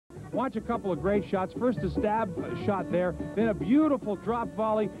Watch a couple of great shots. First a stab shot there, then a beautiful drop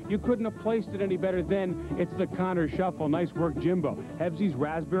volley. You couldn't have placed it any better. Then it's the Connor shuffle. Nice work, Jimbo. Hebsey's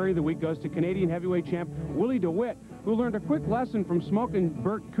Raspberry of the Week goes to Canadian heavyweight champ Willie DeWitt, who learned a quick lesson from smoking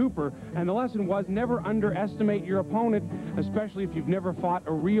Bert Cooper, and the lesson was never underestimate your opponent, especially if you've never fought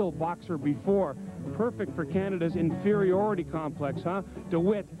a real boxer before. Perfect for Canada's inferiority complex, huh?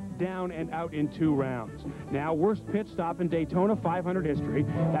 DeWitt down and out in 2 rounds. Now, worst pit stop in Daytona 500 history.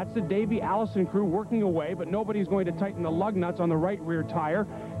 That's the Davey Allison crew working away, but nobody's going to tighten the lug nuts on the right rear tire.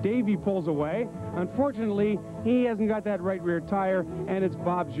 Davey pulls away. Unfortunately, he hasn't got that right rear tire, and it's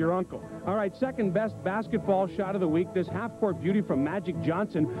Bob's your uncle. All right, second best basketball shot of the week, this half-court beauty from Magic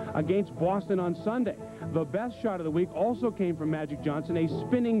Johnson against Boston on Sunday. The best shot of the week also came from Magic Johnson, a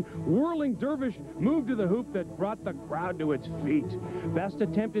spinning, whirling dervish move to the hoop that brought the crowd to its feet. Best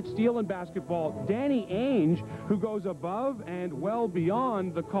attempted steal in basketball, Danny Ainge, who goes above and well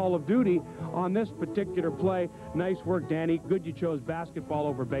beyond the call of duty on this particular play. Nice work, Danny. Good you chose basketball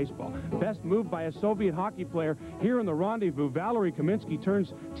over baseball. Best move by a Soviet hockey player here in the Rendezvous. Valery Kaminsky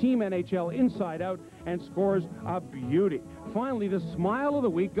turns Team NHL inside out and scores a beauty. Finally, the smile of the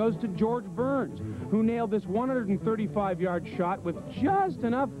week goes to George Burns, who nailed this 135-yard shot with just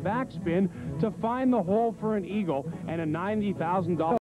enough backspin to find the hole for an eagle and a $90,000